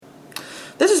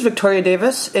This is Victoria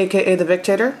Davis, a.k.a. the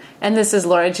Victator. And this is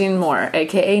Laura Jean Moore,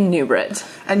 a.k.a. NuBritt.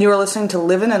 And you are listening to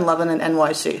Livin' and Lovin' in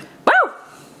NYC. Woo!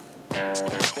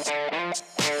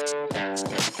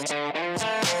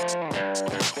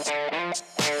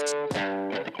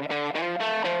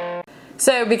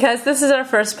 So, because this is our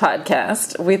first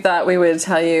podcast, we thought we would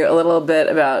tell you a little bit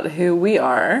about who we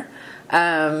are.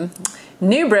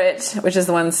 NuBritt, which is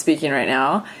the one speaking right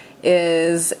now,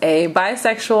 is a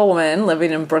bisexual woman living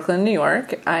in Brooklyn, New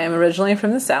York. I am originally from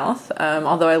the South,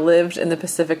 although I lived in the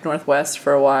Pacific Northwest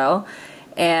for a while.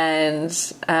 And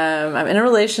I'm in a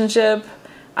relationship.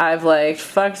 I've,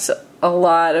 fucked a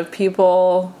lot of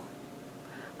people.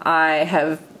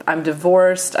 I'm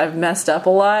divorced. I've messed up a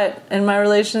lot in my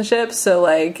relationship. So,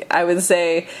 I would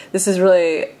say this is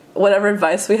really, whatever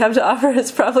advice we have to offer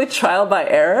is probably trial by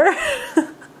error.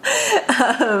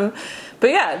 But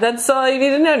yeah, that's all you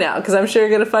need to know now, because I'm sure you're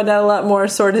going to find out a lot more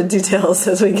sordid details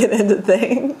as we get into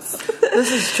things.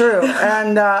 This is true.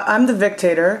 And I'm the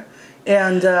Victator,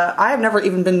 and I have never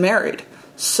even been married.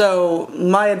 So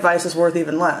my advice is worth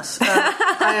even less.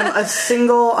 I am a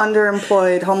single,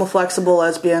 underemployed, homoflexible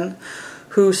lesbian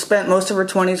who spent most of her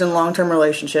 20s in long-term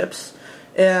relationships,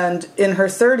 and in her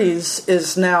 30s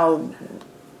is now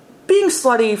being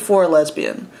slutty for a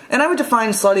lesbian. And I would define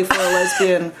slutty for a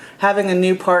lesbian having a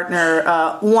new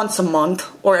partner once a month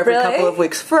or every couple of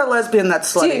weeks. For a lesbian,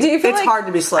 that's slutty. Do you feel it's hard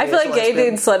to be slutty. I feel like gay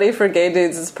dudes slutty for gay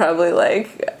dudes is probably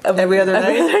every other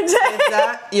day.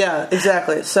 Yeah,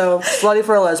 exactly. So slutty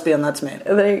for a lesbian, that's me.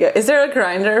 There you go. Is there a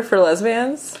grinder for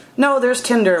lesbians? No, there's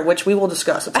Tinder, which we will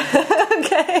discuss.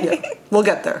 Okay. Yeah, we'll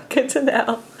get there. Good to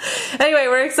know. Anyway,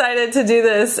 we're excited to do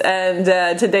this, and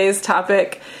today's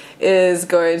topic is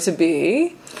going to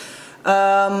be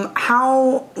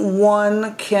how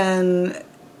one can,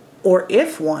 or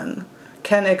if one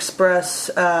can, express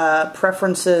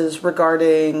preferences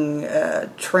regarding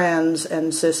trans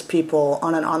and cis people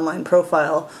on an online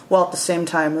profile while at the same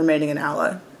time remaining an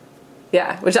ally.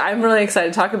 Yeah, which I'm really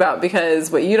excited to talk about,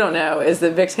 because what you don't know is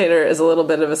that Victator is a little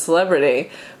bit of a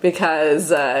celebrity,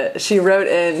 because she wrote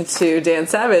in to Dan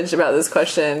Savage about this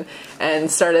question and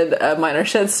started a minor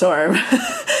shitstorm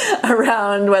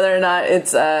around whether or not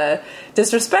it's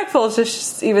disrespectful to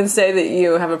even say that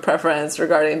you have a preference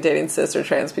regarding dating cis or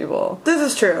trans people. This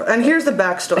is true, and here's the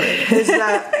backstory, is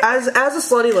that as a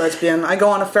slutty lesbian, I go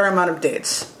on a fair amount of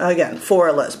dates, again, for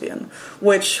a lesbian,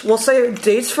 which we'll say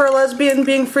dates for a lesbian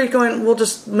being frequent, we'll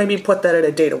just maybe put that at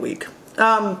a date a week.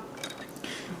 And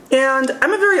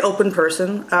I'm a very open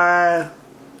person.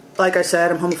 Like I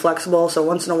said, I'm homoflexible, so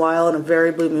once in a while, in a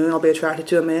very blue moon, I'll be attracted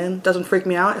to a man. Doesn't freak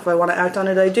me out. If I want to act on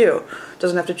it, I do.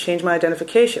 Doesn't have to change my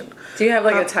identification. Do you have,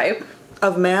 a type?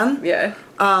 Of man? Yeah.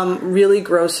 Really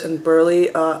gross and burly,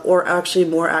 or actually,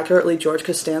 more accurately, George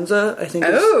Costanza, I think.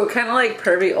 Oh, kind of like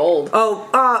pervy old. Oh,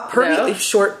 pervy,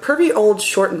 short, pervy old,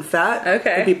 short and fat.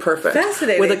 Okay. Would be perfect.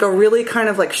 Fascinating. With, a really kind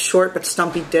of, short but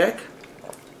stumpy dick.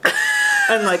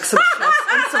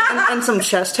 And some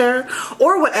chest hair,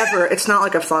 or whatever. It's not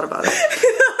like I've thought about it.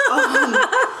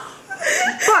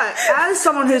 But as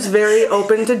someone who's very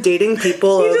open to dating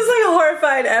people, you just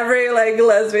horrified every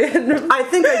lesbian. I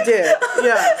think I did.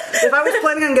 Yeah. If I was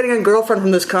planning on getting a girlfriend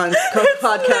from this podcast,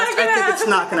 I think it's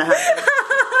not going to happen.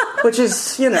 Which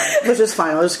is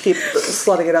fine. I'll just keep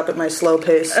slutting it up at my slow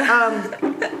pace.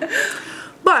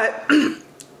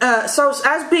 So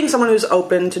as being someone who's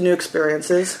open to new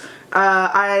experiences,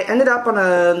 I ended up on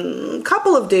a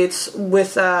couple of dates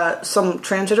with some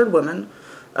transgendered women.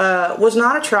 Was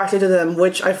not attracted to them,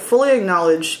 which I fully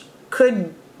acknowledge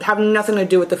could have nothing to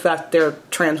do with the fact that they're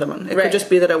trans women. It could just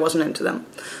be that I wasn't into them.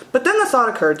 But then the thought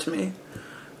occurred to me.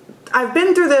 I've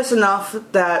been through this enough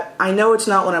that I know it's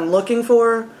not what I'm looking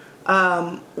for.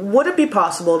 Would it be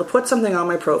possible to put something on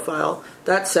my profile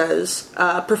that says,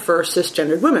 prefer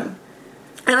cisgendered women?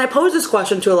 And I posed this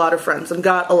question to a lot of friends and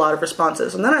got a lot of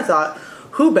responses. And then I thought,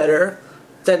 who better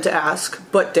than to ask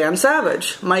but Dan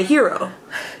Savage, my hero?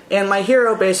 And my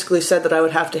hero basically said that I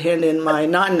would have to hand in my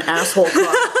not an asshole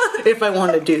card if I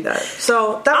wanted to do that.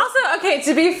 So that also, okay,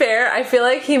 to be fair, I feel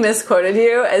like he misquoted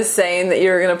you as saying that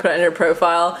you were going to put on your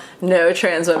profile no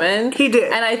trans women. He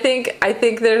did. And I think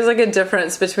there's a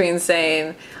difference between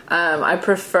saying I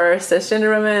prefer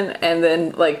cisgender women and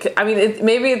then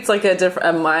maybe it's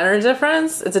a minor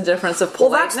difference. It's a difference of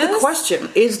politeness. Well, that's the question.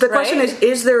 Question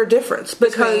is there a difference?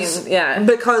 Because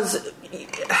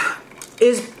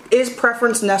is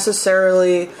preference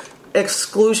necessarily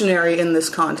exclusionary in this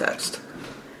context?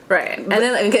 Right. And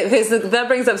then so that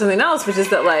brings up something else, which is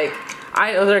that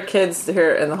I know there are kids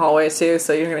here in the hallway too,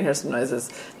 so you're gonna hear some noises.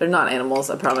 They're not animals,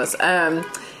 I promise.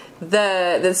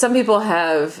 That some people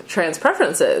have trans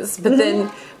preferences, but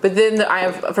then But then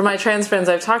for my trans friends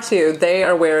I've talked to, they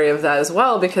are wary of that as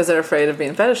well because they're afraid of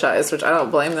being fetishized, which I don't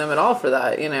blame them at all for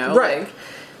that, you know? Right. Like,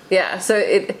 yeah, so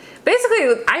basically,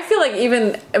 I feel like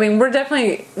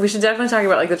we should definitely talk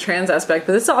about, like, the trans aspect,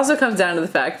 but this also comes down to the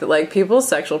fact that, like, people's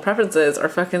sexual preferences are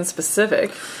fucking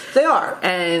specific. They are.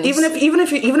 And even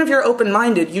if you're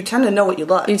open-minded, you tend to know what you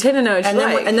like. You tend to know what you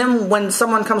like. And then when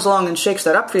someone comes along and shakes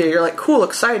that up for you, you're like, cool,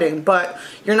 exciting, but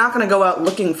you're not going to go out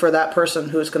looking for that person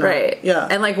who's going to... Right. Yeah.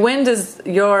 And, like, when does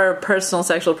your personal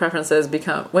sexual preferences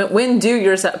become... When do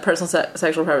your personal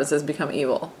sexual preferences become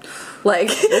evil? Like...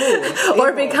 Ooh,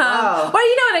 or become... Wow. Or,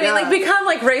 you know what I mean? Yeah. Like, become,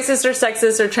 like, racist or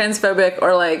sexist or transphobic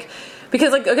or, like...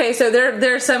 Because, like, okay, so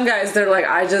there are some guys that are like,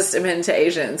 I just am into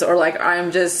Asians, or, like,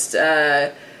 I'm just into,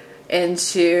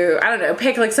 I don't know,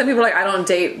 pick, like, some people are like, I don't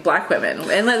date black women.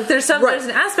 And, like, there's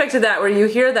an aspect of that where you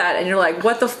hear that and you're like,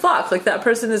 what the fuck? Like, that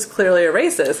person is clearly a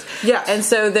racist. Yes. And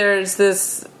so there's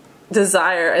this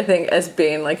desire, I think, as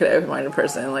being, like, an open-minded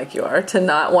person like you are, to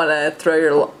not want to throw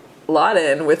your lot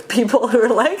in with people who are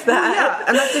like that.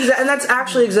 Yeah, and that's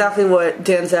actually exactly what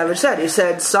Dan Savage said. He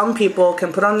said some people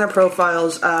can put on their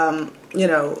profiles, you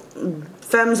know,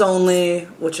 femmes only,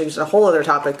 which is a whole other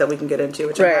topic that we can get into,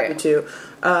 which I'm happy to,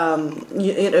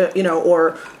 you know,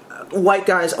 or white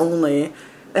guys only,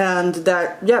 and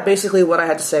that, yeah, basically what I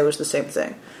had to say was the same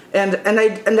thing, and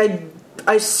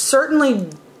I certainly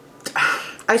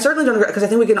don't agree, because I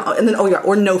think we can, and then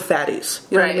or no fatties,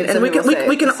 you know what I mean? And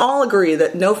we can all agree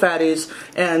that no fatties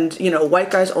and, you know,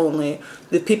 white guys only,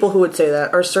 the people who would say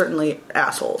that are certainly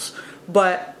assholes.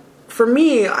 But for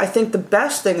me, I think the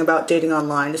best thing about dating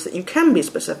online is that you can be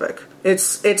specific.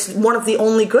 It's one of the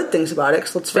only good things about it,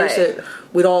 because let's face it,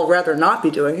 we'd all rather not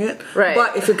be doing it. Right.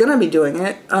 But if you're gonna be doing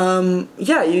it,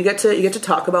 yeah, you get to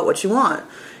talk about what you want.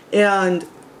 And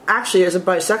actually, as a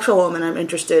bisexual woman, I'm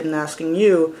interested in asking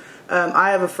you.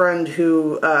 I have a friend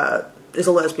who is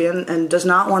a lesbian and does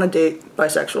not want to date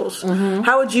bisexuals. Mm-hmm.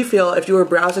 How would you feel if you were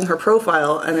browsing her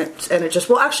profile and it just,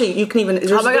 well, actually, you can even...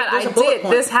 Oh my god, I did.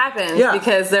 This happened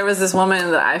because there was this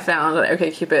woman that I found on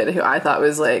OkCupid who I thought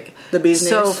was, like, the bee's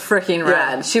so knees. freaking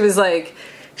rad. Yeah.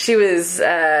 She was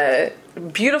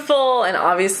beautiful and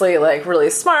obviously, like, really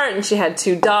smart, and she had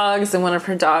 2 dogs, and one of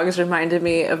her dogs reminded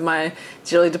me of my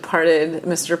dearly departed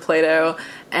Mr. Plato.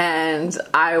 And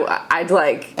I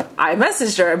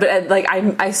messaged her, but, like,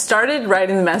 I started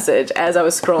writing the message as I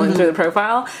was scrolling through the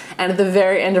profile, and at the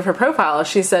very end of her profile,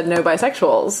 she said no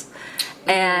bisexuals.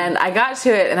 And I got to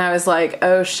it, and I was like,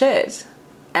 oh shit.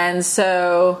 And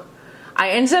so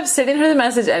I ended up sending her the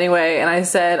message anyway, and I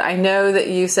said, I know that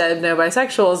you said no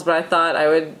bisexuals, but I thought I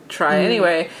would try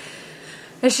anyway.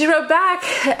 And she wrote back,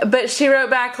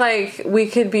 like, we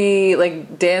could be,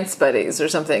 like, dance buddies or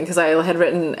something, because I had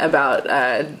written about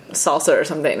salsa or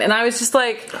something. And I was just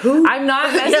like, who? I'm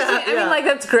not messaging, I mean, like,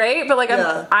 that's great, but, like,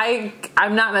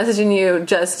 I'm not messaging you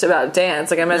just about dance.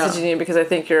 Like, I'm messaging you because I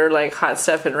think you're, like, hot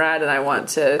stuff and rad, and I want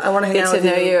to get to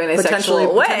know you in a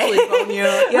sexual way. Potentially bone you.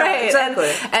 Yeah, right,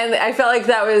 exactly. And I felt like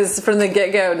that was, from the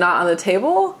get-go, not on the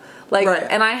table. Like,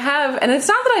 and and it's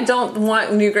not that I don't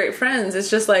want new great friends. It's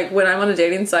just, like, when I'm on a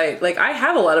dating site, like, I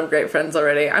have a lot of great friends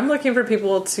already. I'm looking for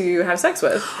people to have sex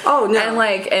with. Oh, no. And,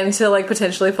 like, and to, like,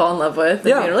 potentially fall in love with and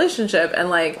be in a relationship. And,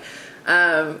 like,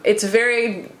 it's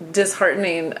very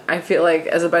disheartening, I feel like,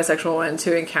 as a bisexual woman,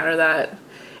 to encounter that.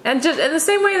 And just in the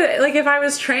same way that, like, if I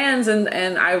was trans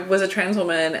and I was a trans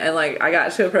woman and, like, I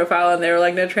got to a profile and they were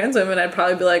like, no trans women, I'd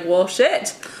probably be like, well,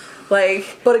 shit.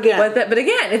 Like, but again,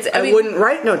 it's. I wouldn't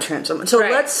write no trans women. So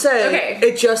let's say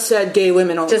it just said gay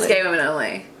women only. Just gay women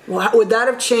only. Well, would that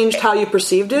have changed how you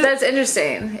perceived it? That's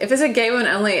interesting. If it's a gay women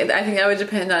only, I think that would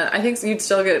depend on. I think you'd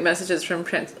still get messages from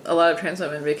a lot of trans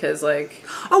women because, like.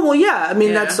 Oh well, yeah. I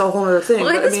mean, that's a whole other thing.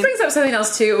 Well, this brings up something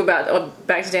else too about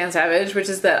back to Dan Savage, which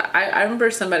is that I remember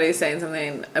somebody saying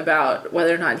something about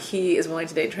whether or not he is willing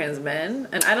to date trans men,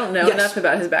 and I don't know enough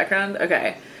about his background.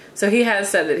 Okay. So he has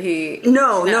said that he...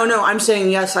 No. I'm saying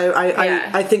yes.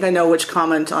 I think I know which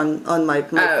comment on my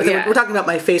we're talking about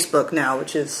my Facebook now,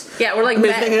 which is... Yeah, we're like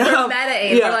we're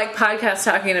meta-ing. We're like podcast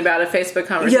talking about a Facebook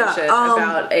conversation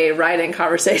about a writing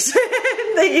conversation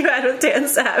that you had with Dan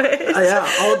Savage.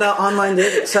 All about online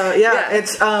dating. So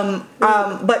it's...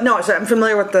 but no, so I'm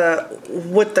familiar with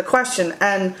the question,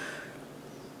 and...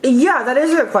 Yeah, that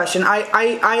is a good question.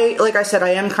 I like I said, I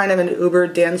am kind of an uber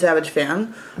Dan Savage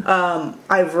fan.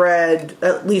 I've read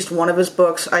at least one of his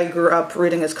books. I grew up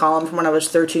reading his column from when I was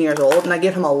 13 years old, and I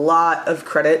give him a lot of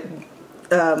credit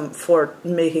for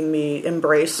making me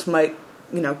embrace my,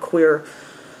 queer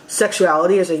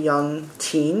sexuality as a young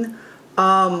teen.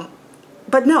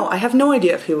 But no, I have no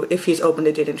idea if he's open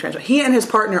to dating trans. He and his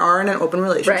partner are in an open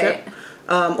relationship. Right.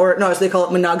 or no, as they call it,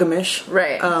 monogamish,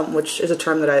 right? Which is a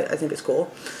term that I think is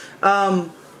cool.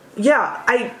 Yeah,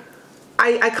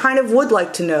 I kind of would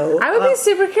like to know. I would be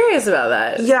super curious about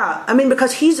that. Yeah, I mean,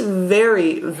 because he's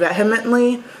very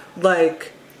vehemently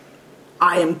like,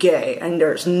 I am gay, and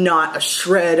there's not a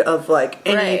shred of like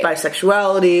any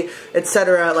bisexuality,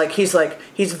 etc. Like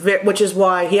which is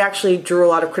why he actually drew a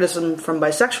lot of criticism from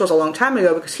bisexuals a long time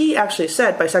ago, because he actually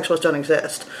said bisexuals don't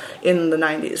exist in the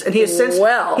 90s, and he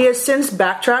has since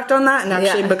backtracked on that and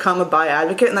actually become a bi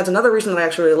advocate, and that's another reason that I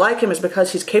actually really like him, is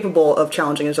because he's capable of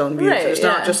challenging his own views. It's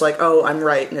not just like, oh, I'm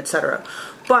right, and etc.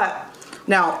 But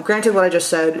now, granted, what I just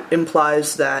said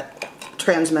implies that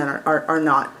trans men are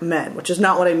not men, which is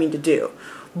not what I mean to do.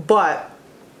 But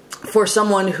for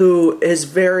someone who is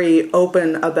very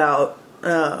open about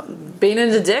being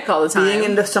into dick all the time, being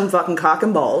into some fucking cock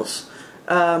and balls,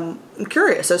 I'm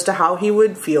curious as to how he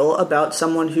would feel about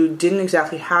someone who didn't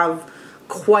exactly have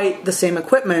quite the same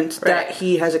equipment that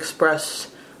he has expressed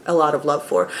a lot of love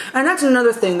for. And that's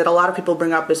another thing that a lot of people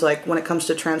bring up, is like, when it comes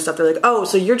to trans stuff, they're like, oh,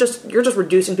 so you're just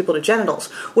reducing people to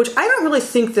genitals, which I don't really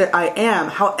think that I am.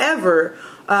 However,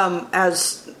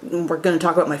 as we're going to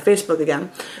talk about my Facebook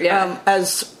again,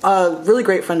 as a really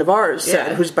great friend of ours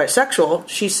said, who's bisexual,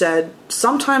 she said,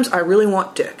 sometimes I really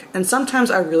want dick, and sometimes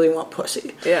I really want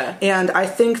pussy. Yeah. And I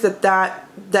think that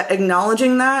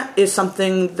acknowledging that is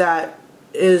something that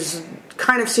is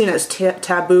kind of seen as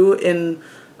taboo in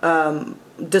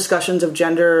discussions of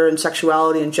gender and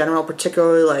sexuality in general,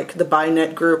 particularly like the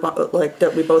bi-net group, like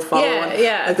that we both follow. Like,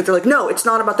 they're like, no, it's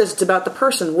not about this, it's about the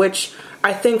person, which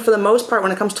I think for the most part,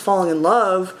 when it comes to falling in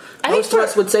love, most of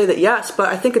us would say that yes, but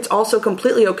I think it's also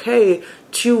completely okay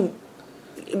to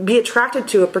be attracted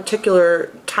to a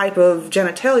particular type of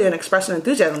genitalia and express an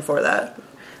enthusiasm for that.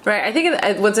 Right. I think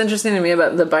what's interesting to me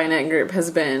about the bi-net group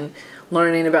has been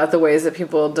learning about the ways that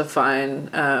people define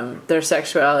their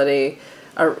sexuality,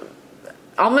 are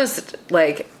almost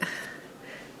like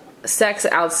sex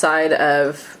outside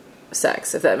of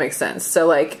sex, if that makes sense. So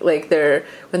like they're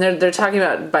talking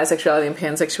about bisexuality and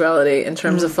pansexuality in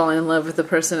terms of falling in love with the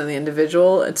person and the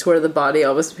individual, it's where the body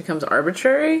always becomes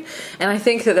arbitrary. And I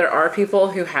think that there are people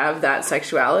who have that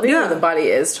sexuality where the body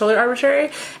is totally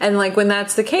arbitrary. And like when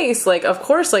that's the case, like of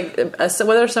course, like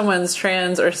whether someone's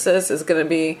trans or cis is going to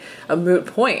be a moot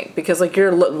point, because like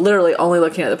you're literally only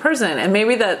looking at the person. And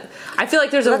maybe that, I feel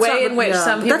like there's a way in which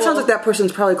some people, that sounds like that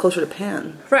person's probably closer to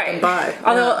pan, right? Bi.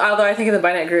 Although I think in the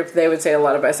bi-net group they would say a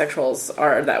lot of bisexuals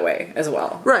are that way as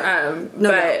well, right?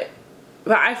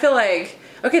 But I feel like,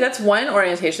 okay, that's one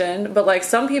orientation, but like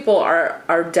some people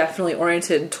are definitely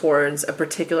oriented towards a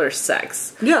particular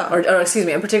sex, or excuse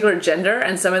me, a particular gender,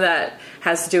 and some of that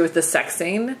has to do with the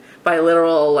sexing by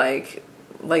literal like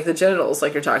the genitals,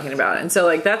 like you're talking about, and so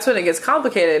like that's when it gets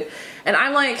complicated. And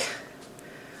I'm like,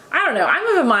 I don't know,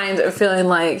 I'm of a mind of feeling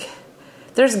like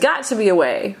there's got to be a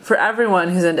way for everyone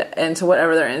who's into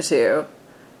whatever they're into,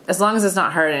 as long as it's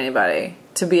not hurting anybody,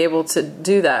 to be able to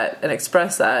do that and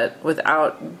express that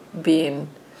without being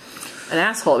an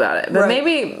asshole about it. But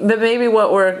maybe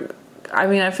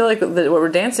I feel like what we're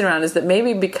dancing around is that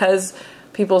maybe because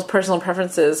people's personal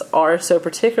preferences are so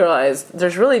particularized,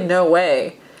 there's really no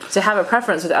way to have a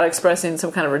preference without expressing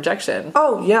some kind of rejection.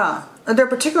 Oh yeah, they're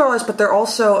particularized, but they're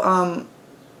also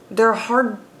they're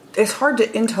hard. It's hard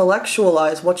to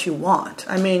intellectualize what you want.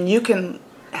 I mean, you can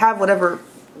have whatever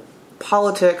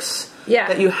politics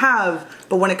that you have,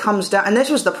 but when it comes down, and this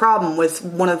was the problem with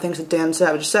one of the things that Dan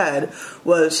Savage said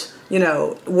was,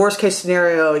 worst case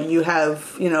scenario, you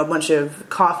have, a bunch of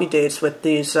coffee dates with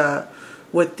these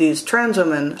trans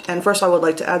women. And first I would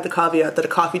like to add the caveat that a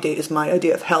coffee date is my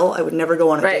idea of hell. I would never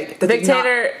go on a date.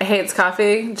 Victator hates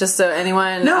coffee, just so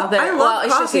anyone out there. I love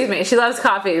coffee. Excuse me, she loves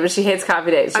coffee, but she hates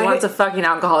coffee dates. She wants a fucking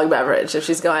alcoholic beverage if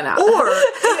she's going out. Or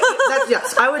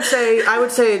yes, I would say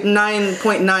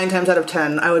 9.9 times out of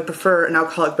 10, I would prefer an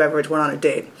alcoholic beverage when on a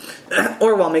date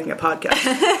or while making a podcast.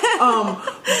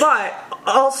 But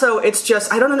also, it's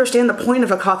just, I don't understand the point of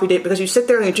a coffee date, because you sit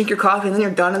there and you drink your coffee and then you're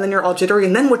done and then you're all jittery,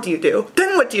 and then what do you do?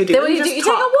 Then what do you do? Then you take a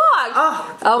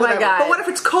walk. Oh my god! But what if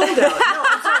it's cold out? No,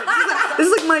 I'm sorry. This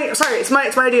is like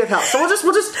it's my idea of hell. So we'll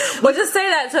just say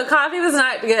that. So coffee was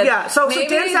not good. Yeah. So Dan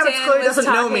Savage clearly doesn't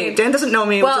know me. Dan doesn't know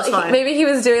me, which is fine. Maybe he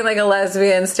was doing like a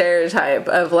lesbian stereotype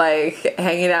of like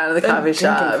hanging out in the coffee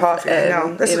shop. Coffee.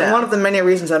 And, this is one of the many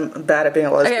reasons I'm bad at being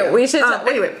a lesbian. Okay, we should.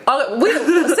 Anyway,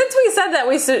 since we said that,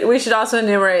 we should also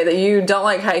enumerate that you don't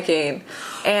like hiking,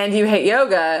 and you hate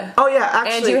yoga. Oh yeah,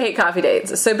 actually, and you hate coffee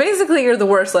dates. So basically, you're the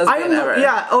worst lesbian ever.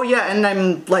 Yeah. Oh yeah, and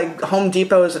I'm like, Home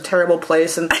Depot is a terrible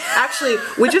place, and actually,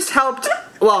 we just helped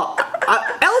Well,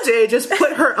 LJ just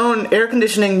put her own air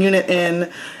conditioning unit in,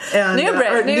 and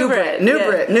NuBritt.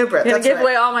 NuBritt. Gonna give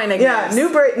away all my nicknames. Yeah,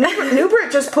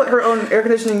 NuBritt just put her own air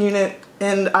conditioning unit,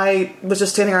 and I was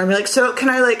just standing around and be like, so can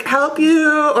I like help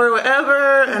you or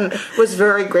whatever, and was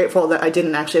very grateful that I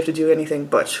didn't actually have to do anything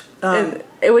butch.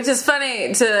 Which is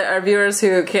funny to our viewers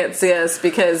who can't see us,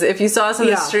 because if you saw us on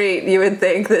the street, you would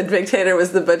think that Victator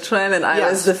was the butch one and I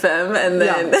was the femme, and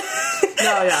then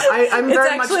I'm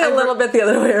very it's actually a little bit the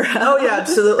other way around. Oh yeah,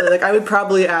 absolutely. Like I would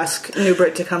probably ask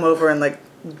NuBritt to come over and like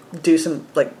do some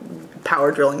like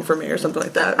power drilling for me or something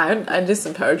like that. I'd do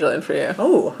some power drilling for you.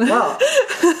 Oh wow!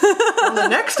 On the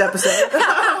next episode.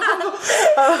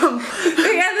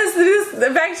 This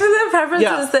back to the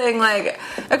preferences thing. Like,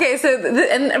 okay, so the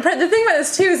thing about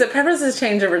this too is that preferences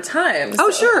change over time. Oh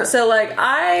sure. So like,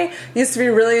 I used to be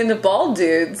really into bald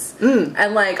dudes,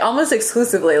 and like almost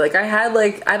exclusively. Like I had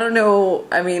like, I don't know.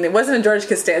 I mean, it wasn't a George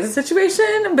Costanza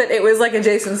situation, but it was like a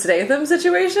Jason Statham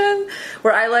situation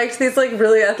where I liked these like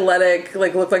really athletic,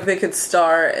 like looked like they could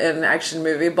star in an action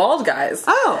movie bald guys.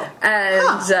 Oh.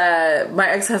 And my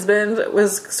ex-husband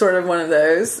was sort of one of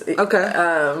those.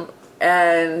 Okay.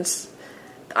 And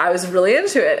I was really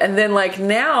into it. And then like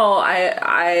now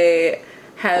I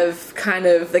have kind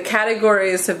of, the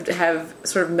categories have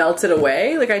sort of melted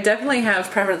away. Like I definitely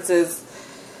have preferences.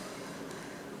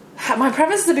 My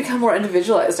preferences have become more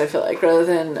individualized, I feel like, rather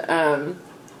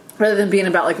than being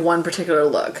about like one particular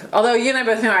look. Although you and I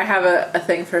both know I have a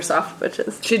thing for soft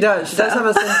butches. She does. She does have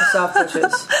a thing for soft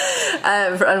butches.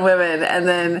 On women. And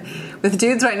then with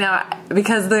dudes right now,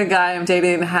 because the guy I'm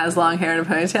dating has long hair and a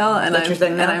ponytail, and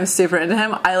I'm super into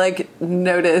him, I like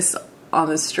notice on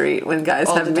the street when guys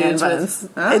have man buns.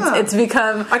 It's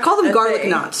become, I call them garlic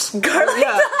knots. Garlic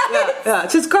knots? Yeah.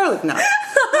 It's just garlic knots.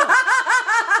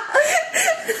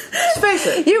 Let's face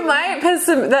it. You might piss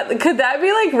some. Could that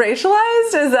be like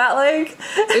racialized? Is that like?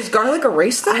 Is garlic a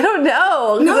race thing? I don't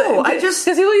know. No, because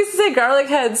people used to say garlic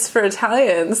heads for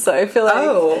Italians, so I feel like.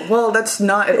 Oh well, that's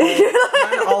not at all.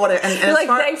 Not at all what it. And you're like,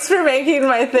 thanks for making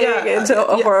my thing into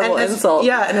a horrible insult.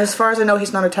 Yeah, and as far as I know,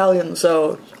 he's not Italian,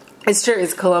 so it's true.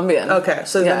 He's Colombian. Okay,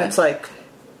 so then it's like.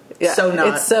 Yeah,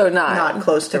 it's so not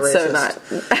close to racist. So not.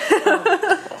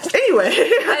 Anyway,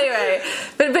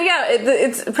 but yeah,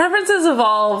 it's preferences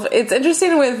evolve. It's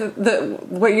interesting with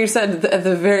what you said at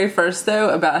the very first though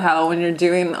about how when you're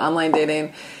doing online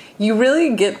dating, you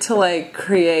really get to like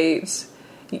create.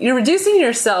 You're reducing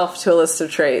yourself to a list of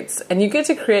traits, and you get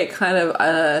to create kind of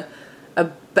a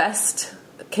best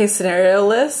case scenario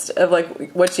list of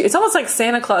like what you. It's almost like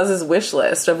Santa Claus's wish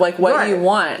list of like what you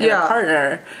want in a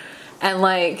partner, and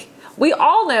like. We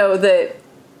all know that,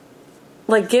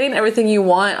 like, getting everything you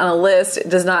want on a list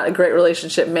does not a great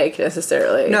relationship make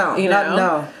necessarily. No, you know?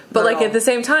 No. But like at the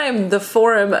same time, the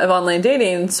forum of online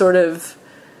dating sort of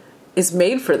is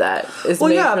made for that.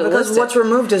 Because what's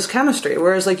removed is chemistry.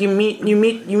 Whereas like you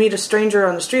meet a stranger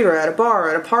on the street or at a bar or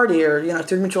at a party or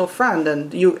through a mutual friend,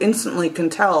 and you instantly can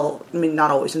tell. I mean,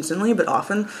 not always instantly, but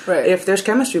often if there's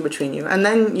chemistry between you. And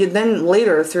then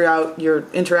later throughout your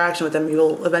interaction with them,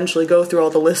 you'll eventually go through all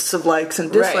the lists of likes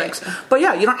and dislikes. Right. But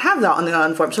yeah, you don't have that on the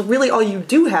online forum. So really, all you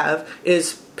do have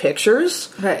is pictures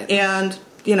and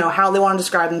how they want to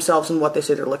describe themselves and what they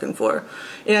say they're looking for.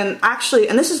 And actually,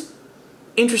 and this is.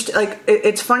 Interesting. Like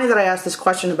it's funny that I asked this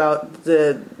question about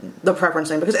the preference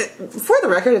thing because for the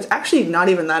record, it's actually not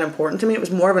even that important to me. It was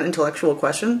more of an intellectual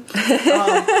question. It's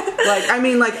like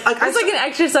an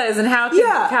exercise in how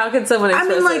can someone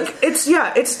express this?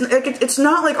 It's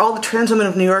not like all the trans women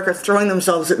of New York are throwing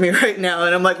themselves at me right now,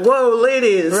 and I'm like, whoa,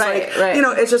 ladies, right.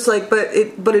 It's just like, but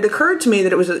it occurred to me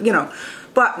that it was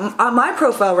But on my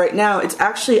profile right now, it's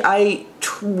actually I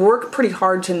work pretty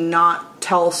hard to not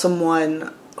tell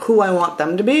someone who I want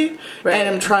them to be, and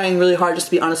I'm trying really hard just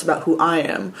to be honest about who I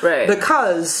am. Right.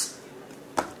 Because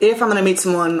if I'm going to meet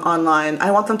someone online, I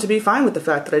want them to be fine with the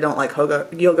fact that I don't like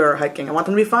yoga or hiking. I want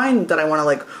them to be fine that I want to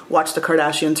like watch the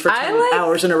Kardashians for 10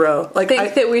 hours in a row. Like, I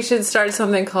think that we should start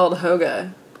something called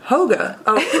hoga. Hoga?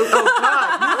 Oh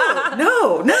God,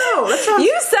 no! That sounds.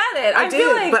 You said it. I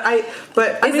did,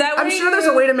 but I mean, I'm sure there's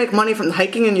a way to make money from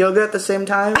hiking and yoga at the same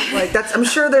time. Like I'm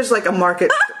sure there's like a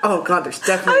market. Oh God, there's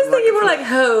definitely. I was thinking more like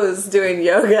hoes doing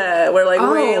yoga, where like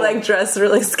we like dress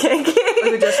really skanky.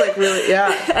 We just like really,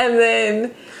 and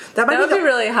then. That would be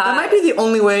really hot. That might be the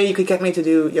only way you could get me to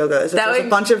do yoga. Is if there's a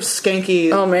bunch of skanky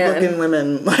looking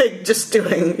women like just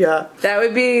doing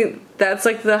That's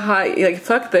like the hot, like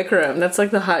fuck Bikram. That's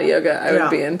like the hot yoga I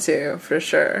would be into for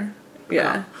sure.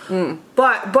 Yeah.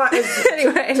 But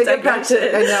anyway, to get back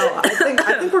to I know. I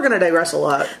think we're gonna digress a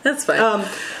lot. That's fine.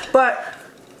 But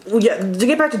yeah, to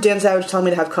get back to Dan Savage telling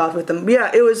me to have coffee with him,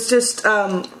 yeah, it was just,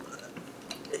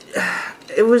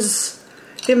 it was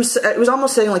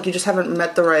almost saying, like, you just haven't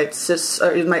met the right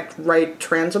right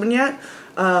trans woman yet.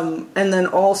 And then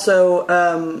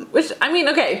also, which, I mean,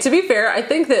 okay, to be fair, I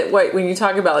think that when you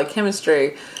talk about, like,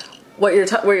 chemistry, what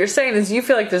you're saying is you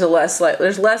feel like there's less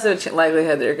of a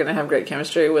likelihood that you're going to have great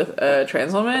chemistry with a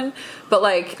trans woman, but,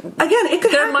 like, again, it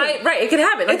could happen. It could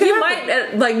happen. Like, you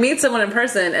might like meet someone in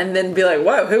person and then be like,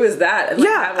 "Whoa, who is that?" And, like,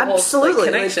 have a whole, absolutely, like,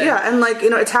 connection. Like, yeah, and, like,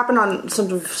 it's happened on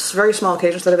some very small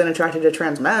occasions that I've been attracted to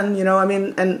trans men. I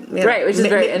mean, and right, which is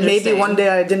very interesting. Maybe one day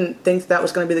I didn't think that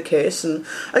was going to be the case, and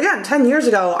again, 10 years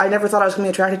ago, I never thought I was going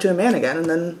to be attracted to a man again, and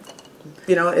then,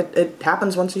 it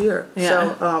happens once a year. Yeah.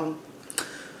 So,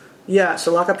 yeah,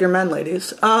 so lock up your men,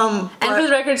 ladies. And for the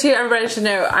record, too, everybody should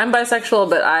know I'm bisexual,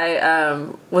 but I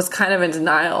was kind of in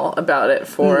denial about it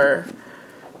for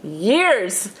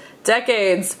years,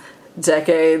 decades.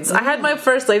 I had my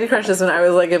first lady crushes when I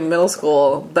was, like, in middle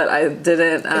school, but I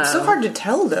didn't. It's so hard to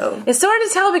tell, though. It's so hard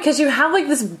to tell because you have, like,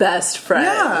 this best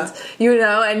friend,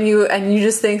 and you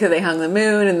just think that they hung the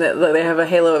moon and that they have a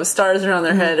halo of stars around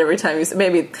their head every time you.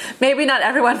 Maybe not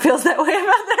everyone feels that way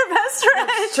about their best friend.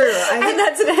 That's true, and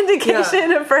that's an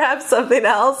indication of perhaps something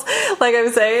else. Like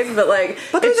I'm saying, but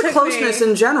there's a closeness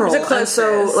in general, and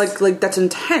so like that's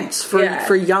intense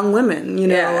for young women,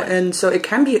 and so it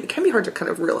can be hard to kind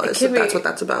of realize. That's what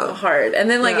that's about. Hard. And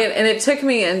then, like, it took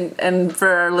me, and for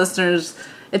our listeners,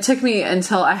 it took me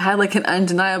until I had, like, an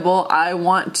undeniable I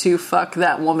want to fuck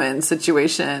that woman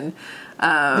situation.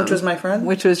 Which was my friend?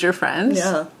 Which was your friend.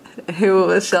 Yeah.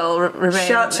 Who shall remain.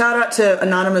 Shout out to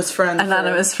Anonymous Friend.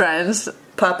 Anonymous Friends.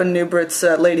 Poppin' NuBritt's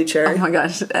Lady Cherry. Oh my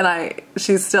gosh. And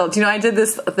she's still, do you know, I did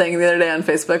this thing the other day on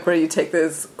Facebook where you take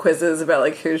those quizzes about,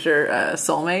 like, who's your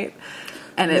soulmate.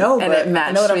 And it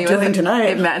matched me with tonight.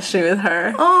 It matched me with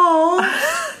her. Oh,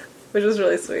 which was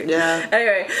really sweet. Yeah.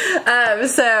 Anyway,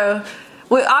 so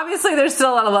obviously there's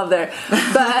still a lot of love there,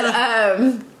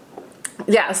 but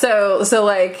yeah. So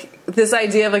like this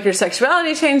idea of, like, your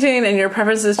sexuality changing and your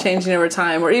preferences changing over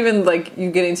time, or even, like,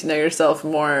 you getting to know yourself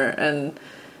more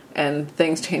and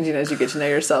things changing as you get to know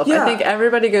yourself. Yeah. I think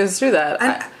everybody goes through that.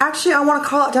 And actually, I want to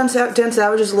call out Dan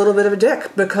Savage as a little bit of a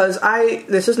dick, because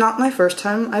this is not my first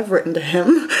time I've written to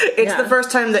him. It's the first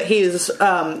time that he's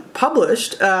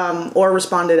published or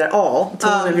responded at all to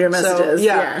one of your messages.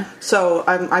 So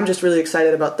I'm just really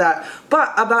excited about that.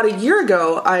 But about a year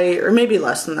ago, or maybe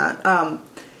less than that,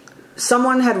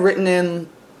 someone had written in,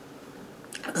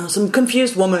 some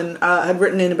confused woman had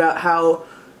written in about how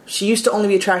she used to only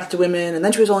be attracted to women, and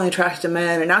then she was only attracted to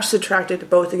men, and now she's attracted to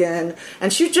both again.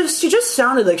 And she just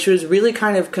sounded like she was really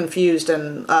kind of confused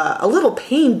and a little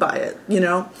pained by it,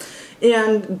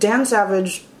 And Dan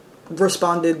Savage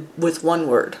responded with one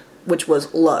word, which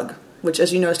was lug, which,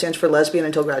 as you know, stands for lesbian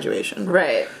until graduation.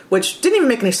 Right. Which didn't even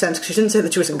make any sense because she didn't say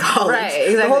that she was in college.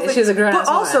 Right, exactly. She was a grown-ass woman.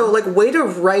 But also, like, way to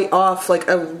write off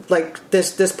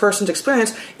this person's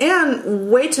experience, and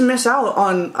way to miss out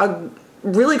on a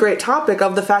really great topic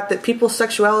of the fact that people's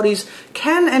sexualities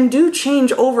can and do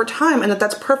change over time, and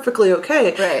that's perfectly okay.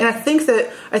 Right. And I think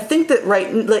that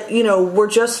we're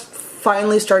just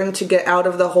finally starting to get out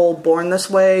of the whole born this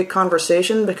way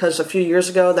conversation, because a few years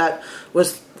ago that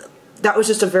was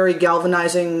just a very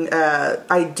galvanizing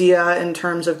idea in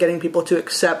terms of getting people to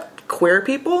accept queer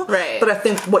people. Right. But I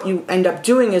think what you end up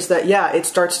doing is that it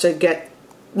starts to get,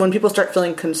 when people start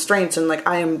feeling constraints and, like,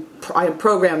 I am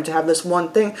programmed to have this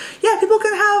one thing. Yeah, people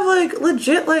can have, like,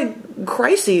 legit, like,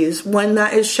 crises when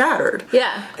that is shattered.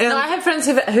 Yeah. And I have friends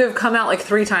who have come out, like,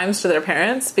 3 times to their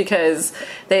parents because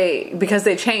they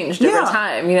changed over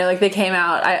time. Like, they came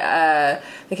out as,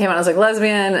 like,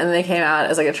 lesbian, and they came out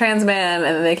as, like, a trans man,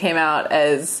 and then they came out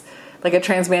as, like, a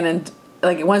trans man, and,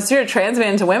 like, once you're a trans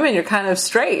man to women, you're kind of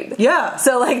straight. Yeah.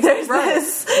 So, like, there's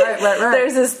this... Right.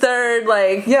 There's this third,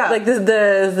 like... Yeah. Like,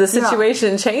 the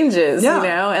situation changes,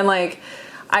 And, like,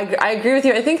 I agree with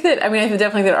you. I think that... I mean, I think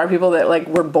definitely there are people that, like,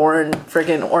 were born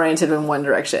freaking oriented in one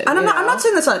direction. And I'm not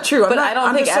saying that's not true. I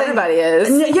don't think everybody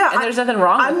is. Yeah. And there's nothing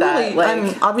wrong with that. Like,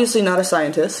 I'm obviously not a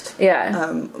scientist.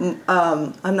 Yeah.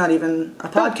 I'm not even a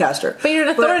podcaster. But you're an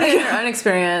authority in your own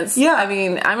experience. Yeah. I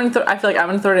mean, I feel like I'm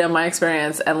an authority on my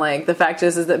experience, and, like, the fact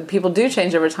is that people do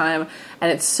change over time, and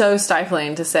it's so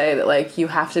stifling to say that, like, you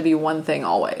have to be one thing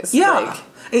always. Yeah. Like,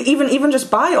 even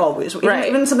just by always,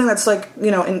 even something that's, like,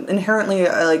 inherently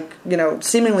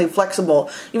seemingly flexible.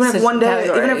 Even if one day,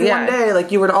 one day,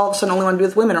 like, you were to all of a sudden only want to be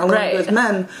with women or only want to be with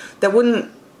men, that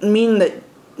wouldn't mean that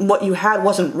what you had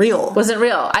wasn't real. That's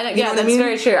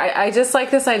very true. I just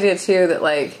like this idea too that,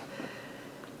 like,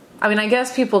 I mean, I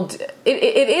guess people,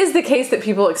 it is the case that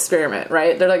people experiment,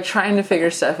 right? They're like trying to figure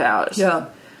stuff out. Yeah.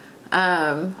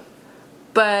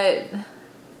 But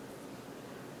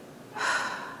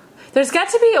there's got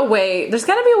to be a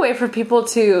way for people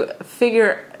to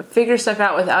figure stuff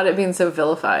out without it being so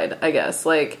vilified, I guess.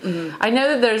 Like, I know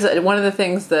that there's one of the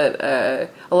things that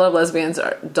a lot of lesbians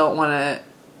don't want to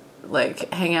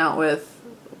like hang out with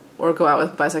or go out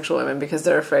with bisexual women because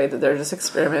they're afraid that they're just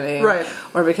experimenting. Right.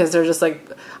 Or because they're just like,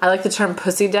 I like the term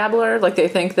pussy dabbler. Like they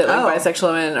think that like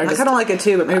bisexual women are I kind of like it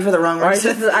too, but maybe for the wrong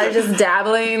reason. Are just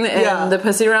dabbling in the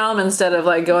pussy realm instead of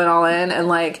like going all in. And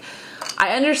like,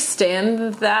 I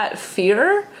understand that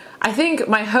fear. I think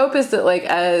my hope is that like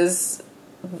as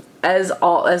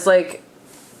like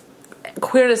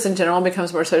queerness in general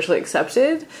becomes more socially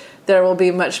accepted, there will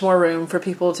be much more room for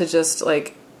people to just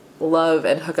like love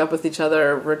and hook up with each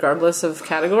other regardless of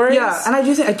categories. Yeah, and I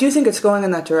do think it's going in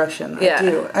that direction. Yeah. I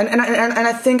do. And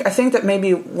I think that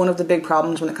maybe one of the big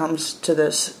problems when it comes to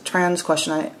this trans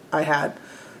question I had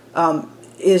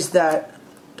is that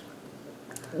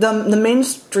the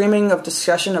mainstreaming of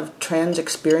discussion of trans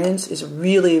experience is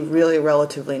really, really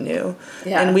relatively new.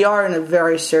 Yeah. And we are in a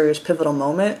very serious pivotal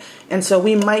moment. And so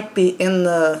we might be in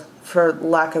the, for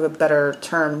lack of a better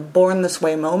term, born this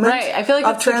way moment. Right. I feel like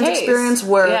of that's trans the case. experience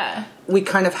where we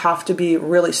kind of have to be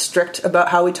really strict about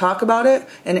how we talk about it,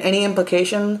 and any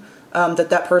implication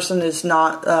that person is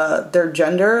not their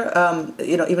gender,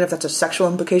 even if that's a sexual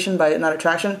implication by not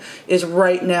attraction, is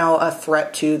right now a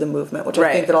threat to the movement, which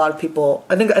I think that a lot of people,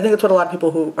 I think that's what a lot of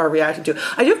people who are reacting to.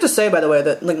 I do have to say, by the way,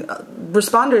 that like,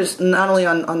 responders not only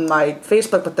on my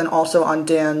Facebook, but then also on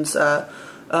Dan's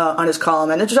on his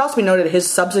column, and it should also be noted his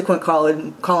subsequent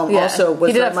column also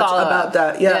was very much about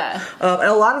that. And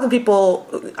a lot of the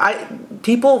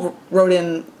people wrote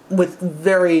in with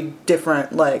very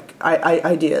different like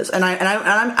ideas, and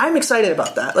I'm excited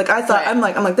about that. Like I thought, I'm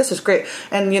like this is great,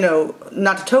 and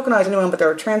not to tokenize anyone, but there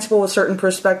are trans people with certain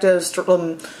perspectives,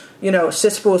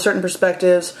 cis people with certain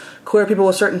perspectives, queer people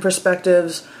with certain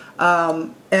perspectives.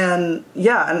 And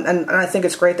I think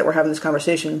it's great that we're having this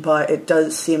conversation, but it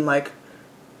does seem like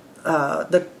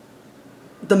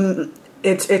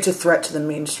it's a threat to the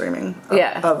mainstreaming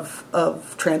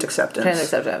of trans acceptance. Trans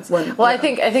acceptance. I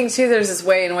think too. There's this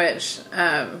way in which,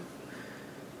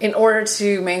 in order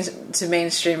to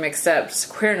mainstream accept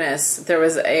queerness, there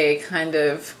was a kind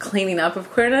of cleaning up of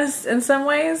queerness in some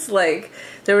ways. Like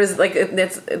there was like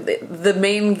it's the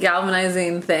main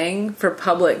galvanizing thing for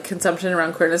public consumption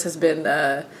around queerness has been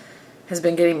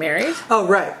getting married. Oh,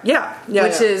 right. Yeah.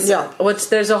 Which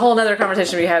there's a whole other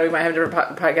conversation we might have a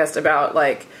different podcast about,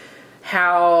 like,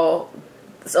 how,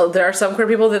 so there are some queer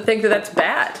people that think that that's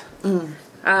bad.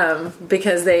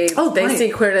 Because they see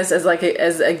queerness as, like,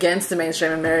 as against the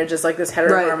mainstream of marriage as, like, this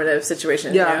heteronormative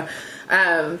situation. Yeah.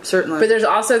 Certainly. But there's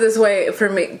also this way, for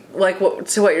me, like,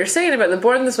 to what you're saying about the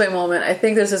born this way moment, I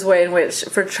think there's this way in which,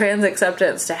 for trans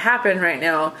acceptance to happen right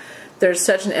now, there's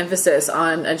such an emphasis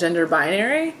on a gender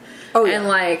binary. Oh, yeah. And,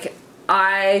 like,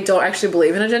 I don't actually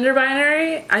believe in a gender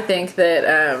binary. I think that,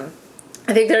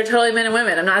 I think there are totally men and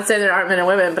women. I'm not saying there aren't men and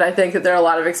women, but I think that there are a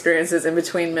lot of experiences in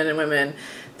between men and women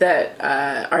that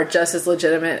are just as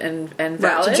legitimate and valid.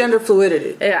 Right, so gender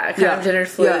fluidity. Yeah, kind of gender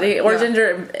fluidity. Or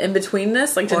gender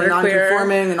in-betweenness, like gender queer.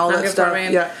 Non-conforming and all that stuff.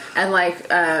 Yeah. And,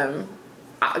 like,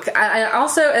 I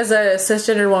also, as a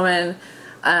cisgender woman,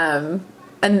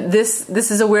 and this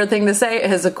is a weird thing to say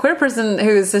as a queer person who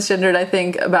is cisgendered, I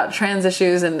think about trans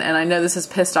issues, and I know this has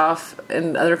pissed off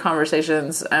in other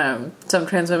conversations some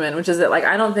trans women, which is that, like,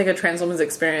 I don't think a trans woman's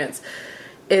experience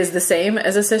is the same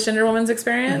as a cisgender woman's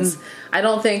experience. Mm-hmm. I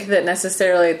don't think that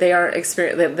necessarily they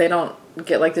don't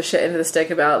get, like, the shit into the stick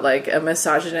about, like, a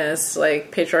misogynist,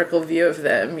 like, patriarchal view of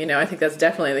them. I think that's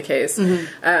definitely the case.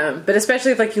 Mm-hmm. But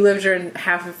especially if, like, you lived during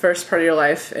half the first part of your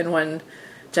life in one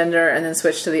gender and then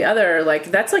switch to the other, like,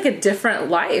 that's like a different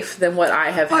life than what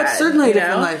I have had. It's certainly a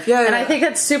different life. Yeah. And I think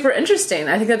that's super interesting.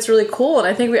 I think that's really cool, and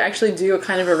I think we actually do a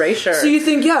kind of erasure. So you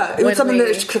think, it's something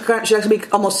that should actually be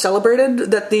almost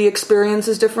celebrated, that the experience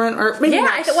is different, or maybe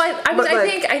not.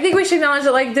 I think we should acknowledge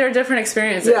that, like, there are different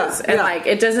experiences, and like,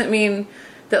 it doesn't mean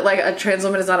that, like, a trans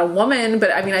woman is not a woman, but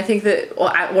I mean, I think that,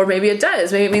 or maybe it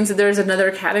does. Maybe it means that there's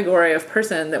another category of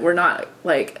person that we're not,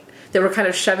 like, that we're kind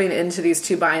of shoving into these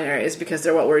two binaries because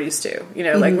they're what we're used to.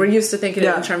 Like, we're used to thinking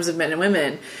in terms of men and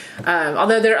women.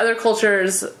 Although there are other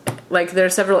cultures, like, there are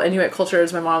several Inuit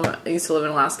cultures. My mom used to live in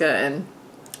Alaska, and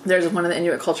there's one of the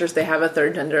Inuit cultures, they have a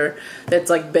third gender that's,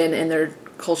 like, been in their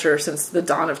culture since the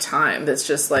dawn of time. That's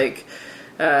just, like,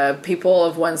 people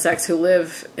of one sex who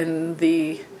live in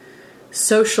the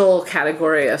social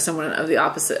category of someone of the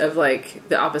opposite of like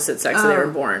the opposite sex that they were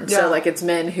born. Yeah. So like it's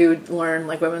men who learn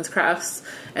like women's crafts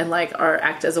and like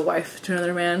act as a wife to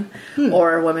another man,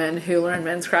 or women who learn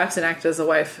men's crafts and act as a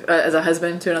wife as a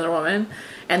husband to another woman.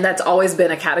 And that's always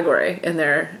been a category in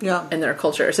their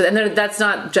culture. So and that's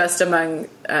not just among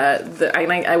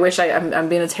I wish I'm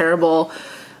being a terrible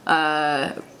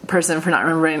person for not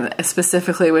remembering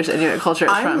specifically which Inuit culture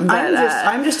it's from. But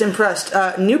I'm just impressed.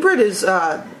 NuBritt is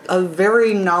a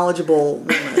very knowledgeable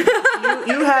woman.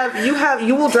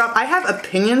 You will drop. I have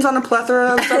opinions on a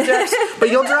plethora of subjects, but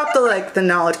you'll drop the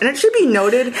knowledge. And it should be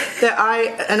noted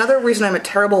that another reason I'm a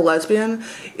terrible lesbian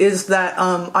is that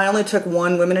I only took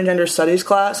one women and gender studies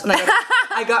class, and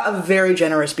I got a very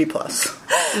generous B+.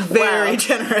 Very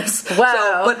generous.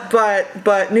 Wow. So,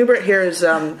 but NuBritt here is.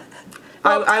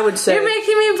 I would say you're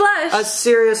making me blush. A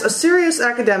serious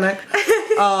academic.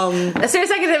 A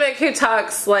serious academic who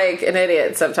talks like an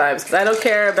idiot sometimes, because I don't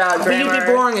care about grammar. But you'd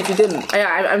be boring if you didn't.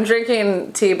 Yeah, I'm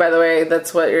drinking tea, by the way.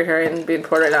 That's what you're hearing being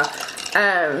poured right now.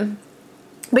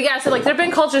 But yeah, so like there have been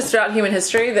cultures throughout human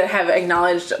history that have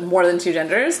acknowledged more than two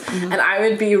genders, and I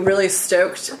would be really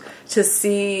stoked to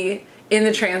see in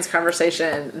the trans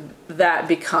conversation that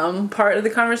become part of the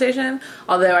conversation.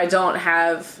 Although I don't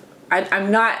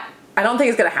think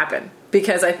it's going to happen,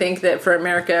 because I think that for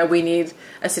America, we need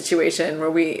a situation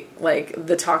where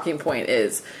the talking point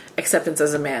is acceptance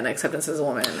as a man, acceptance as a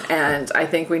woman. And I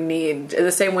think we need, in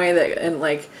the same way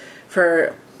that,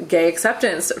 for gay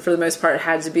acceptance, for the most part, it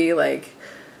had to be like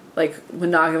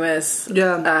monogamous,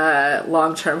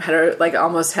 long-term,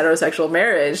 almost heterosexual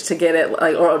marriage to get it,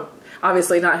 or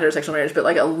obviously not heterosexual marriage, but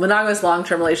a monogamous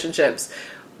long-term relationships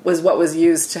was what was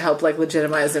used to help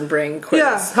legitimize and bring queers.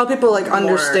 Yeah, help people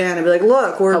understand and be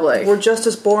look, we're just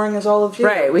as boring as all of you.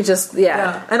 Right, we just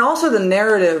And also the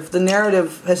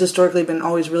narrative has historically been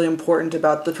always really important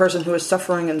about the person who is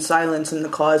suffering in silence in the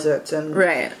closet and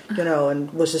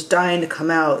and was just dying to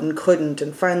come out and couldn't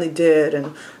and finally did,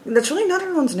 and that's really not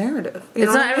everyone's narrative.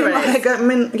 It's not everybody's.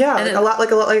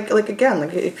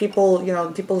 If people,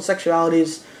 people's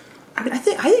sexualities, I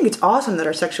think it's awesome that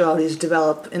our sexualities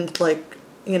develop in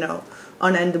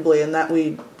unendably, and that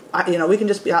we can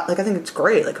just be I think it's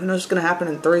great. Who knows what's going to happen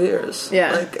in 3 years?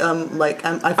 Yeah.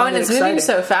 I find it's moving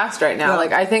so fast right now.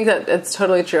 Yeah. I think that it's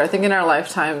totally true. I think in our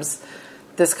lifetimes,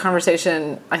 this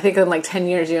conversation, I think in 10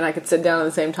 years, you and I could sit down on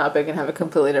the same topic and have a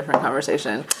completely different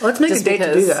conversation. Let's make a date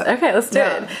to do that. Okay, let's do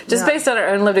it. Just based on our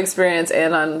own lived experience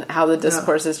and on how the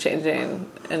discourse is changing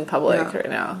in public right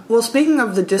now. Well, speaking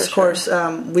of the discourse,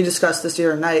 we discussed this the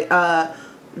other night.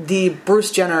 The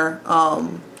Bruce Jenner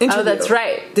interview. Oh, that's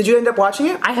right. Did you end up watching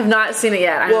it? I have not seen it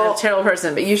yet. I'm a terrible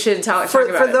person, but you should talk about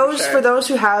it. For those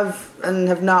who have and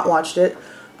have not watched it,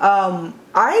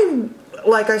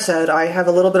 like I said, I have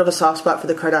a little bit of a soft spot for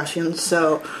the Kardashians,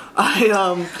 so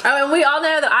and we all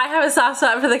know that I have a soft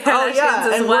spot for the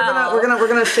Kardashians as well. We're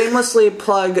gonna shamelessly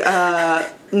plug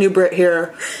NuBritt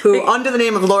here, who, under the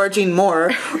name of Laura Jean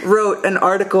Moore, wrote an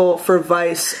article for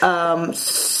Vice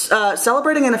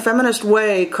celebrating in a feminist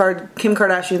way Kim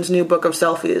Kardashian's new book of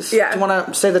selfies. Yeah. Do you want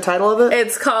to say the title of it?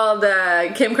 It's called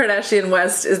Kim Kardashian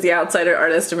West is the outsider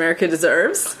artist America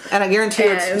deserves. And I guarantee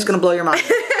it's going to blow your mind.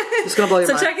 It's going to blow your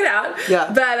mind. So check it out.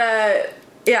 Yeah.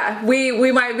 But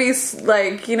we might be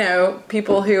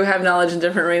people who have knowledge in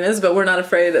different arenas, but we're not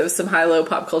afraid of some high-low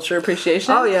pop culture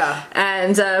appreciation. Oh, yeah.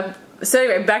 And so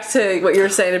anyway, back to what you were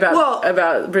saying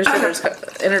about Bruce Jenner's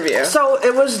interview. So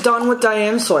it was done with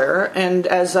Diane Sawyer, and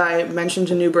as I mentioned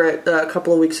to NuBritt a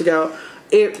couple of weeks ago,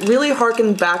 it really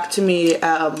harkened back to me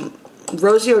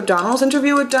Rosie O'Donnell's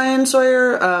interview with Diane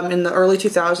Sawyer in the early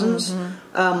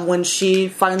 2000s, when she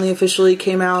finally officially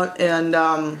came out, and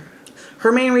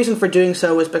her main reason for doing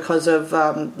so was because of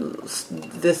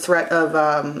the threat of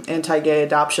anti-gay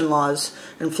adoption laws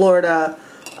in Florida.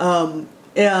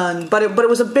 But it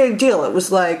was a big deal. It was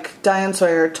Diane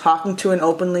Sawyer talking to an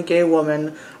openly gay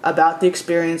woman about the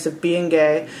experience of being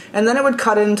gay, and then it would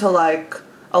cut into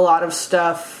a lot of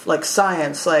stuff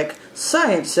science,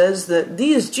 science says that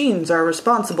these genes are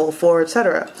responsible for,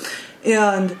 etc.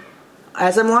 And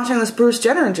as I'm watching this Bruce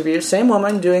Jenner interview, same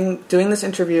woman doing this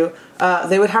interview,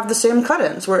 they would have the same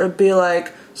cut-ins where it would be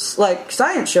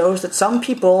science shows that some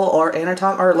people are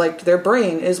their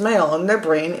brain is male and their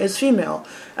brain is female,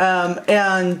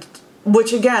 and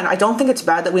which again, I don't think it's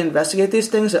bad that we investigate these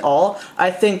things at all.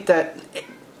 I think that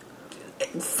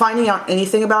finding out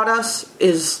anything about us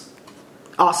is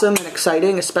awesome and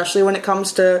exciting, especially when it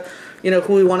comes to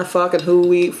who we want to fuck and who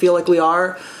we feel like we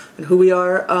are and who we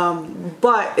are.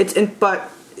 But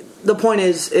the point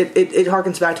is, it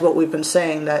harkens back to what we've been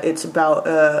saying, that it's about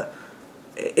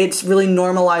it's really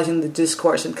normalizing the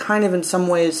discourse and kind of in some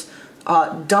ways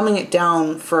dumbing it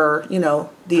down for,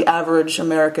 the average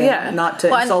American, not to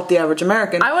insult the average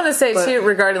American. I want to say, too,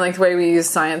 regarding like the way we use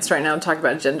science right now to talk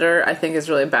about gender, I think is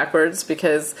really backwards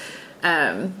because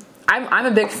I'm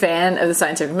a big fan of the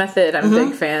scientific method. I'm a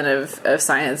big fan of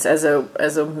science as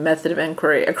a method of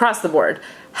inquiry across the board.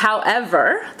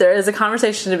 However, there is a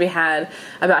conversation to be had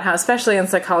about how, especially in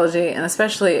psychology and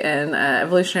especially in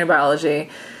evolutionary biology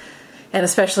and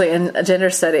especially in gender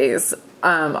studies,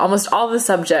 almost all the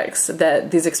subjects that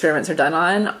these experiments are done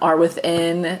on are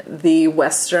within the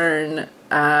Western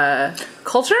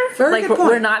culture. Very good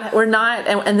point. We're not,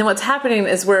 and then what's happening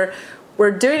is we're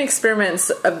doing experiments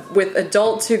with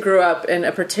adults who grew up in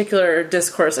a particular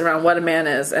discourse around what a man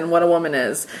is and what a woman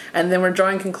is, and then we're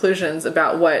drawing conclusions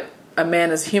about what a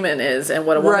man as human is and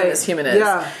what a woman as human is.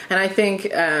 Yeah. And I think,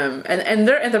 and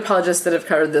there are anthropologists that have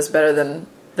covered this better than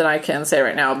I can say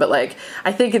right now, but like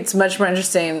I think it's much more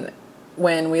interesting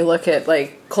when we look at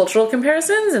like cultural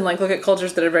comparisons and like look at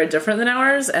cultures that are very different than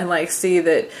ours and like see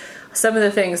that some of the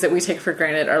things that we take for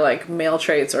granted are like male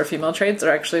traits or female traits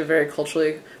are actually very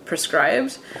culturally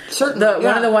prescribed. Certainly.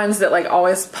 One of the ones that like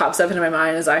always pops up into my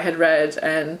mind is I had read,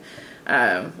 and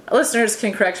listeners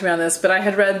can correct me on this, but I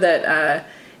had read that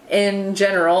in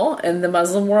general, in the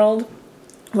Muslim world,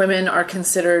 women are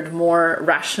considered more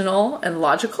rational and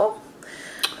logical.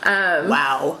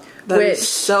 Wow. That is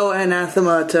so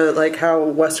anathema to like how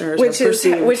Westerners are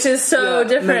perceived. Which is so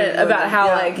different about how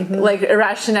like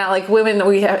irrational, like women,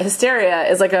 we have hysteria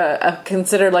is like a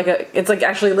considered like it's like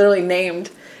actually literally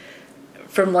named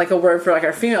from like a word for like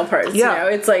our female parts. Yeah.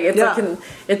 It's like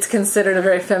it's considered a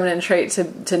very feminine trait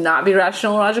to not be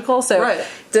rational and logical. So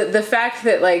the fact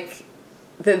that like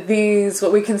that these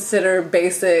what we consider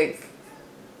basic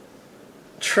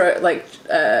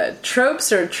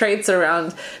tropes or traits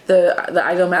around the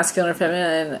ideal masculine or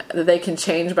feminine that they can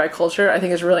change by culture, I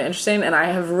think is really interesting. And I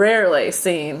have rarely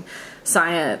seen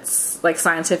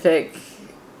scientific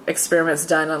experiments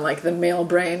done on like the male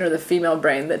brain or the female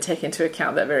brain that take into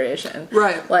account that variation.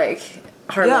 Right. Like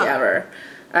hardly ever.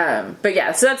 But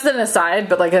yeah, so that's an aside,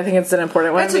 but like I think it's an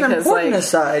important one. It's an important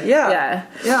aside, yeah.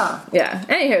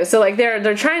 Anywho, so like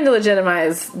they're trying to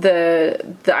legitimize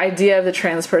the idea of the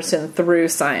trans person through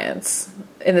science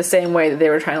in the same way that they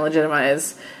were trying to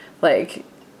legitimize like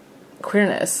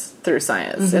queerness through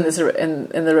science in this in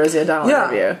the Rosie O'Donnell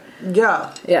interview.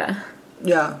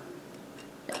 Yeah.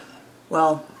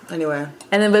 Well, anyway.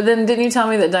 But then didn't you tell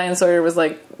me that Diane Sawyer was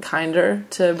like kinder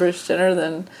to Bruce Jenner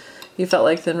than you felt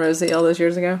like than Rosie all those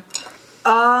years ago?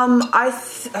 I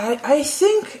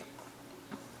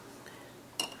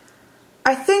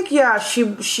think yeah,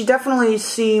 she definitely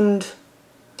seemed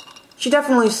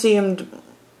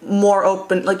more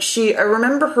open. Like I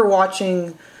remember her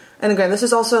watching, and again, this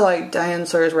is also like Diane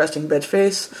Sawyer's resting bitch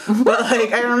face, but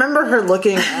like I remember her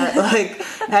looking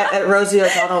at Rosie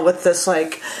O'Donnell with this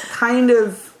like kind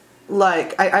of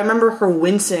like I remember her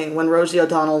wincing when Rosie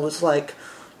O'Donnell was like,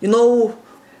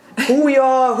 who we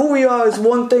are is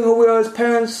one thing. Who we are as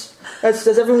parents, that's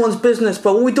everyone's business.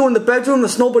 But what we do in the bedroom,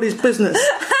 that's nobody's business.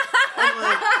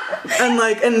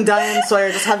 and Diane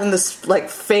Sawyer just having this like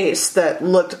face that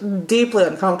looked deeply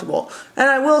uncomfortable. And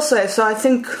I will say, so I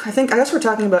guess we're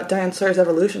talking about Diane Sawyer's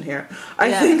evolution here.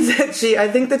 I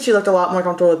think that she looked a lot more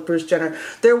comfortable with Bruce Jenner.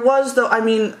 There was though, I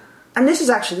mean, and this is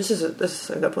a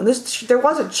good point. There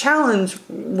was a challenge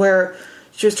where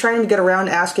she was trying to get around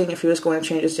asking if he was going to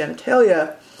change his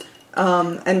genitalia.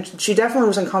 And she definitely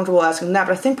was uncomfortable asking that,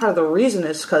 but I think part of the reason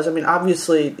is because, I mean,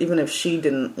 obviously, even if she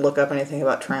didn't look up anything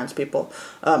about trans people,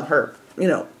 her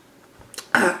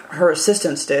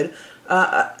assistants did.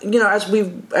 As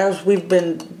we've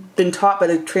been taught by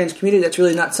the trans community, that's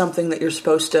really not something that you're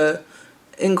supposed to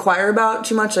inquire about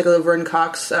too much. Like Laverne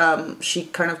Cox, she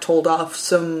kind of told off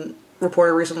some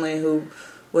reporter recently who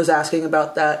was asking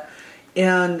about that,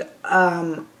 and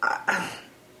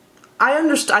I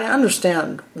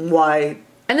understand why.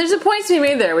 And there's a point to be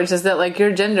made there, which is that like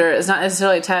your gender is not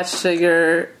necessarily attached to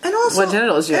your what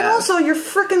genitals you have. And also your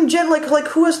freaking like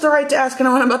who has the right to ask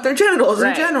anyone about their genitals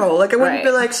in general? Like I wouldn't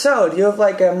be like, so do you have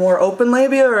like a more open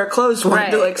labia or a closed one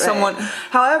to like someone?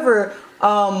 However,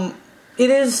 it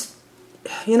is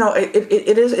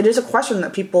it is a question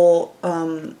that people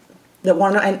that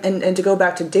want to and to go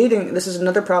back to dating. This is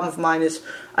another problem of mine. Is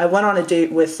I went on a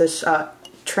date with this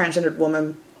transgendered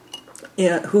woman.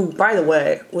 Yeah, who, by the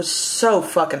way, was so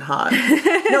fucking hot.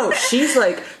 No, she's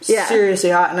like seriously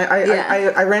hot. And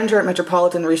I ran to her at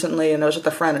Metropolitan recently, and I was with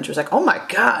a friend, and she was like, "Oh my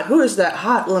god, who is that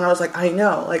hot?" And I was like, "I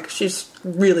know, like she's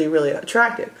really, really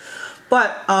attractive."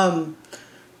 But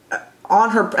on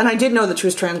her, and I did know that she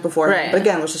was trans before, right. but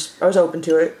again, I was open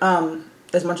to it,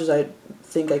 as much as I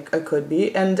think I could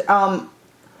be, and,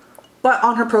 but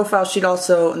on her profile, she'd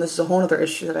also, and this is a whole other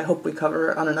issue that I hope we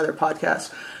cover on another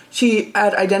podcast, she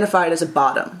had identified as a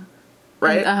bottom,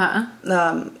 right?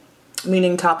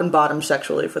 Meaning top and bottom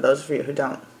sexually, for those of you who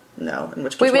don't know. In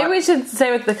which case, maybe we should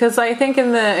say because I think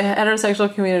in the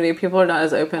heterosexual community, people are not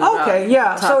as open. Okay,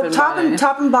 yeah. So top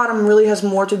and bottom really has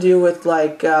more to do with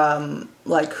like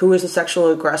who is the sexual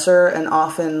aggressor, and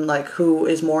often like who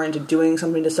is more into doing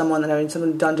something to someone than having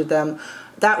something done to them.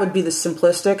 That would be the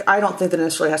simplistic. I don't think that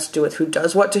necessarily has to do with who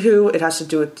does what to who. It has to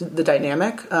do with the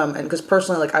dynamic. And because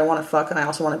personally, like, I want to fuck and I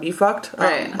also want to be fucked.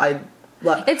 Right.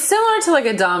 It's similar to like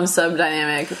a dom sub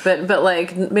dynamic, but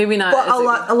like maybe not. Well,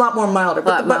 a lot more milder.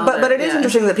 But it is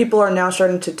interesting that people are now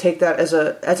starting to take that as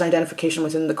an identification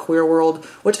within the queer world.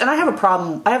 And I have a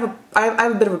problem. I have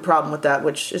a bit of a problem with that,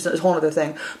 which is a whole other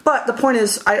thing. But the point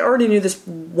is, I already knew this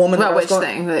woman. About which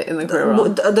thing in the queer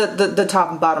world? The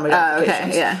top and bottom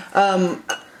identifications. Okay, yeah.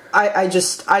 I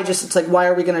just, it's like, why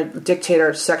are we going to dictate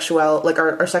our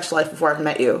our sex life before I've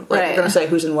met you? Like, we're going to say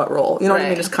who's in what role. You know what I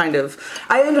mean? It's kind of,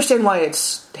 I understand why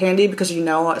it's handy, because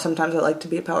sometimes I like to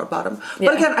be a power bottom.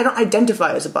 But again, I don't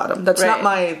identify as a bottom. That's not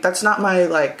my,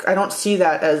 like, I don't see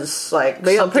that as, like,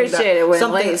 but you'll appreciate it when a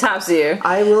lady tops you.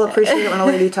 I will appreciate it when a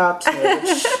lady tops me,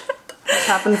 which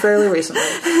happened fairly recently.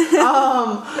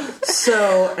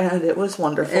 And it was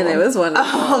wonderful.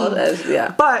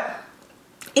 Yeah. But,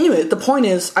 anyway, the point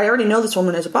is, I already know this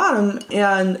woman is a bottom,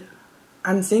 and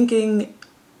I'm thinking,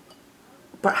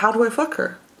 but how do I fuck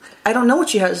her? I don't know what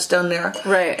she has done there.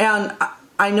 Right. And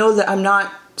I know that I'm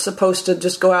not supposed to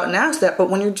just go out and ask that, but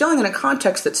when you're dealing in a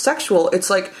context that's sexual, it's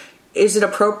like, is it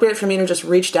appropriate for me to just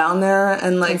reach down there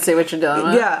and like... And see what you're dealing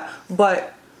with? Yeah,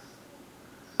 but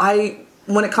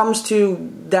when it comes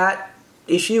to that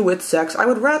issue with sex, I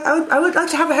would like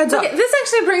to have a heads up. Okay, this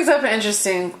actually brings up an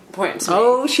interesting point to me.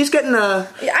 Oh, she's getting a...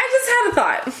 Yeah, I just had a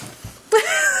thought.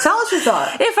 Tell us your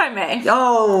thought. If I may.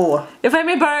 Oh. If I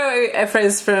may borrow a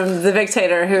phrase from the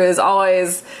Victator, who is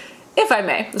always... If I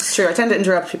may. It's true. I tend to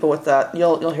interrupt people with that.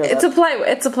 You'll hear that. It's a polite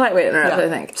way to interrupt, I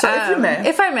think. So if you may.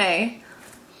 If I may...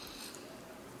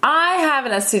 I have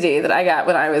an STD that I got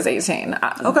when I was 18.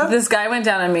 Okay. This guy went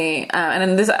down on me,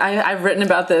 and I've written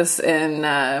about this in...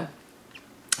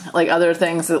 like other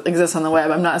things that exist on the web.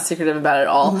 I'm not secretive about it at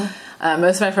all. Mm-hmm.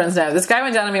 Most of my friends know. This guy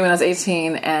went down on me when I was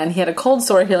 18, and he had a cold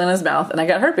sore healing in his mouth, and I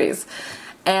got herpes.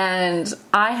 And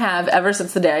I have, ever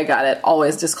since the day I got it,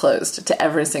 always disclosed to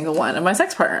every single one of my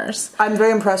sex partners. I'm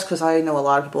very impressed because I know a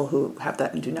lot of people who have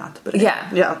that and do not. But yeah.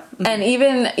 Mm-hmm. And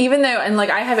even though, and like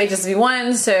I have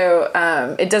HSV1,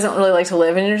 so it doesn't really like to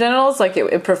live in your genitals. Like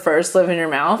it prefers to live in your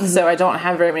mouth. Mm-hmm. So I don't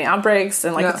have very many outbreaks,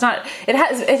 and like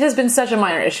it has been such a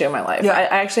minor issue in my life. Yeah.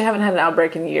 I actually haven't had an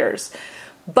outbreak in years,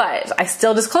 but I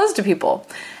still disclose to people,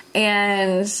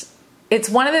 and it's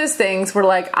one of those things where,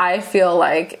 like, I feel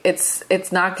like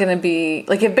it's not going to be...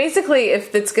 Like, if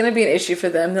it's going to be an issue for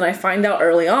them, then I find out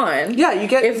early on... Yeah, you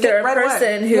get... If they're right a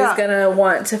person who's going to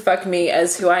want to fuck me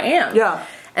as who I am. Yeah.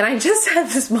 And I just had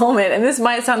this moment, and this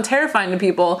might sound terrifying to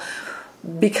people...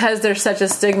 because there's such a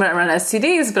stigma around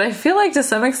STDs, but I feel like to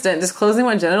some extent disclosing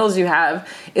what genitals you have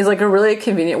is like a really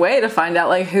convenient way to find out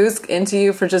like who's into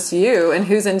you for just you and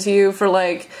who's into you for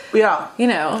like you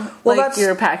know, well, like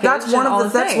your package. That's one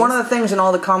of the things in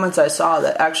all the comments I saw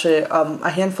that actually a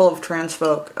handful of trans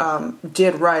folk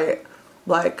did write,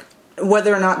 like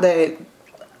whether or not they.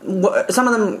 Some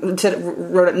of them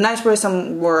wrote it in a nice way,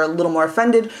 some were a little more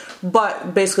offended,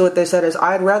 but basically what they said is,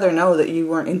 I'd rather know that you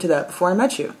weren't into that before I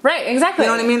met you. Right, exactly.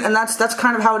 You know what I mean? And that's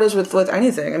kind of how it is with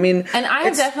anything. I mean... And I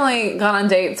have definitely gone on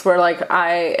dates where,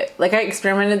 I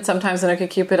experimented sometimes in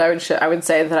OkCupid. I would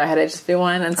say that I had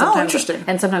HSV1, and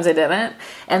sometimes I didn't.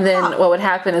 And then what would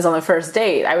happen is on the first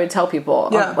date, I would tell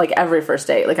people, every first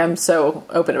date, like, I'm so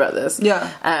open about this.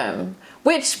 Yeah.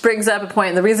 Which brings up a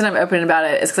point. The reason I'm open about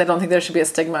it is because I don't think there should be a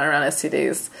stigma around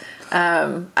STDs.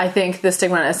 I think the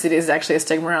stigma around STDs is actually a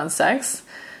stigma around sex.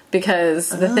 Because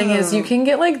the thing is, you can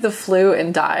get, like, the flu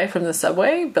and die from the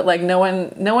subway, but, like, no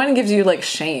one gives you, like,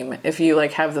 shame if you,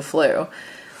 like, have the flu.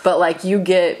 But, like, you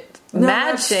get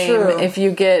mad shame if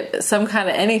you get some kind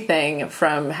of anything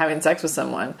from having sex with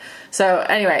someone. So,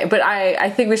 anyway, but I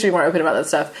think we should be more open about that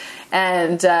stuff.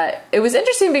 And it was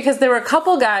interesting because there were a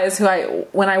couple guys who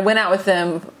when I went out with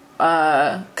them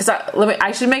because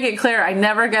I should make it clear, I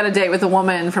never got a date with a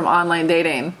woman from online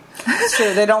dating.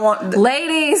 Sure, they don't want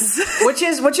ladies, which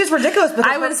is ridiculous. But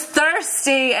I was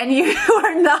thirsty, and you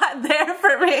were not there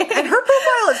for me. And her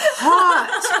profile is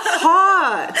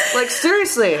hot. Like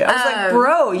seriously, I was like,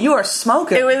 bro, you are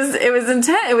smoking. It was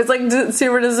intense. It was like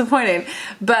super disappointing,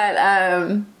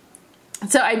 but.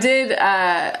 So I did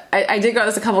go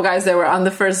with a couple guys that were on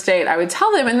the first date. I would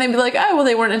tell them, and they'd be like, "Oh, well,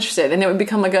 they weren't interested," and it would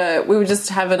become like we would just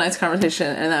have a nice conversation,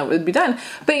 and that would be done.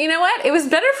 But you know what? It was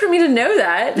better for me to know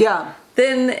that,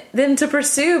 than to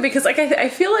pursue, because like I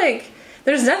feel like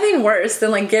there's nothing worse than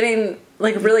like getting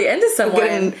like really into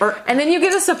someone, and then you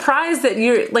get a surprise that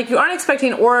you aren't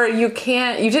expecting, or you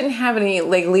didn't have any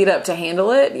like lead up to handle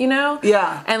it, you know?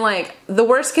 Yeah. And like the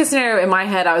worst case scenario in my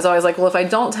head, I was always like, well, if I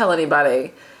don't tell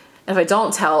anybody. If I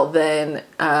don't tell, then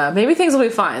maybe things will be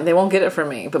fine. They won't get it from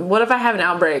me. But what if I have an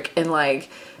outbreak in like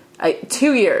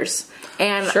 2 years?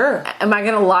 And am I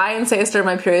going to lie and say I started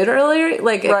my period earlier,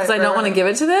 like because I don't want to give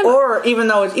it to them? Or even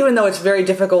though it's very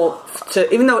difficult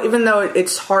to, even though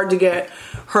it's hard to get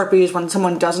herpes when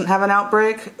someone doesn't have an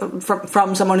outbreak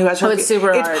from someone who has herpes. Oh, it's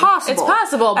super hard. It's possible. It's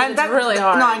possible, but it's really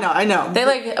hard. No, I know. They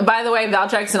like, by the way,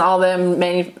 Valtrex and all them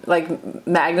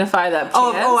magnify that chance.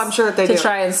 Oh, I'm sure that they do. To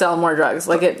try and sell more drugs.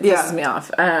 Like it pisses me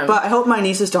off. But I hope my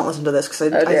nieces don't listen to this,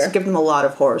 because I give them a lot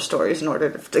of horror stories in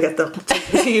order to get them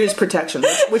to use protection,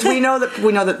 which we know that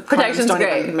protection's condoms don't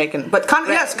great. even make it. But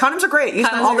yes, condoms are great. Use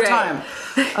them all the time.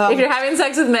 If you're having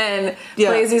sex with men,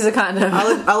 please use a condom.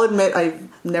 I'll admit I've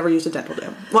never used a dental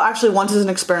dam. Well, actually, once as an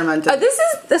experiment. This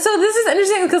is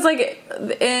interesting, because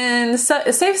like in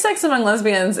safe sex among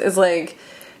lesbians is like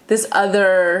this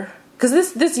other.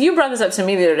 Because this you brought this up to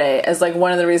me the other day as like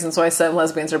one of the reasons why some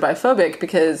lesbians are biphobic,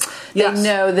 because they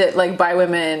know that like bi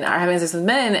women are having sex with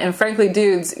men, and frankly,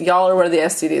 dudes, y'all are where the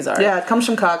STDs are. Yeah, it comes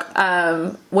from cock.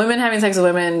 Women having sex with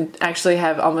women actually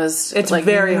have almost like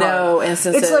very no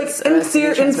instances. It's like in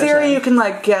theory you can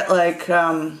like get like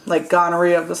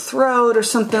gonorrhea of the throat or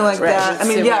something like that. I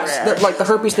mean, yes, like the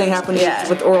herpes thing happened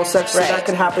with oral sex, so that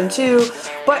could happen too.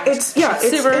 But it's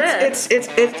super rare.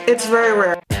 It's very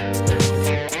rare.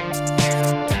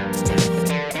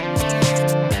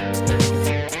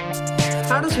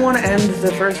 How does one end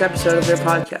the first episode of their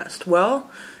podcast? Well,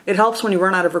 it helps when you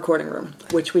run out of recording room,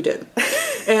 which we did.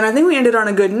 And I think we ended on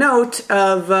a good note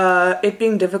of it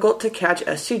being difficult to catch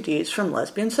STDs from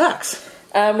lesbian sex.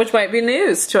 Which might be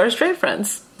news to our straight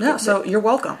friends. Yeah, so you're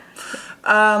welcome.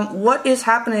 What is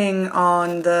happening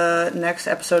on the next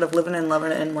episode of Living and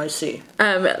Loving NYC?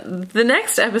 The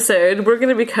next episode, we're going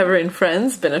to be covering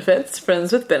friends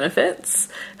with benefits,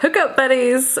 hookup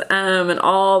buddies, and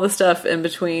all the stuff in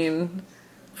between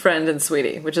friend and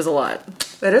sweetie, which is a lot.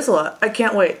 It is a lot. I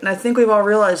can't wait. And I think we've all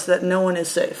realized that no one is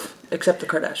safe, except the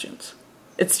Kardashians.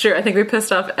 It's true. I think we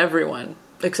pissed off everyone.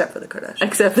 Except for the Kardashians.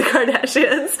 Except the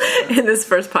Kardashians in this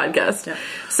first podcast. Yeah.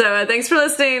 So thanks for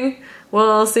listening.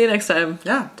 We'll see you next time.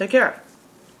 Yeah, take care.